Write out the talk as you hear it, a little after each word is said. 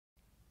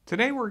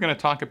Today we're going to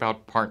talk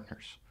about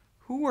partners.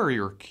 Who are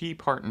your key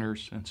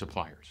partners and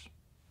suppliers?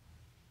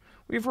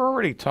 We've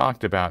already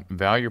talked about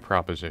value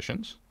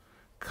propositions,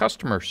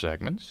 customer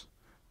segments,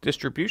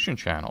 distribution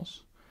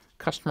channels,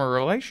 customer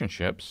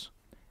relationships,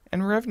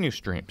 and revenue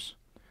streams.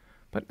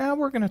 But now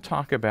we're going to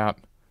talk about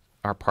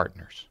our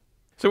partners.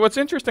 So what's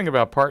interesting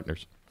about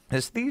partners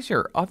is these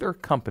are other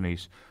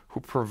companies who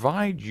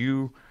provide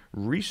you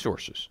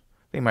resources.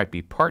 They might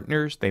be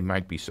partners, they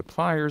might be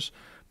suppliers,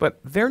 but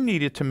they're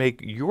needed to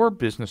make your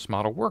business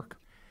model work.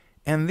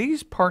 And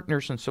these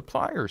partners and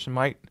suppliers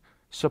might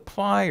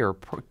supply or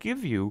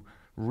give you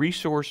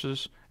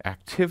resources,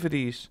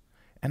 activities,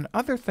 and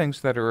other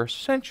things that are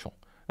essential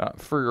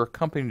for your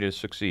company to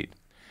succeed.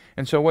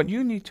 And so what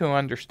you need to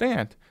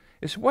understand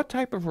is what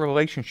type of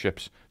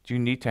relationships do you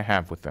need to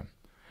have with them?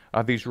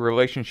 Are these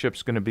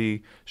relationships going to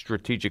be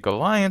strategic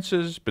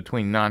alliances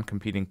between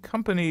non-competing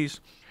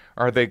companies?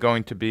 Are they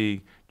going to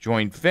be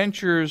joint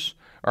ventures?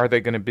 Are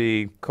they going to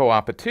be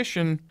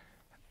co-opetition?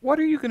 What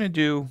are you going to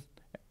do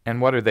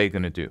and what are they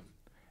going to do?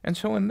 And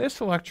so in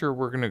this lecture,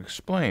 we're going to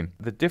explain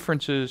the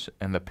differences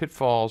and the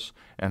pitfalls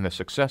and the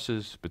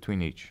successes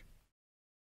between each.